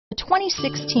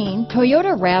2016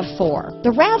 Toyota RAV4.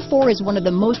 The RAV4 is one of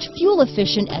the most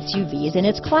fuel-efficient SUVs in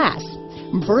its class.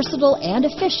 Versatile and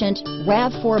efficient,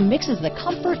 RAV4 mixes the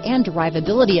comfort and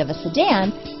drivability of a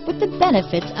sedan with the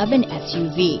benefits of an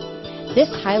SUV.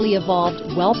 This highly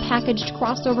evolved, well-packaged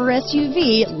crossover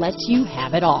SUV lets you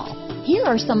have it all. Here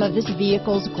are some of this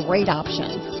vehicle's great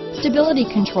options: stability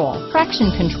control,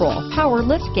 traction control, power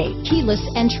liftgate, keyless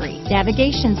entry,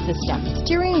 navigation system,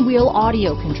 steering wheel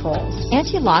audio controls,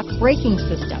 anti-lock braking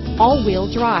system, all-wheel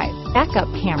drive, backup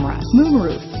camera,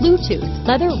 moonroof, Bluetooth,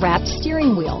 leather-wrapped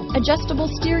steering wheel, adjustable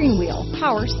steering wheel,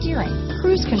 power steering,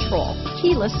 cruise control,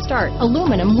 keyless start,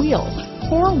 aluminum wheels,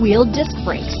 four-wheel disc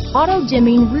brakes,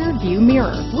 auto-dimming rear-view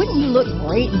mirror. Wouldn't you look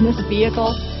great in this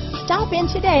vehicle? Stop in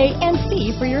today and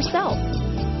see for yourself.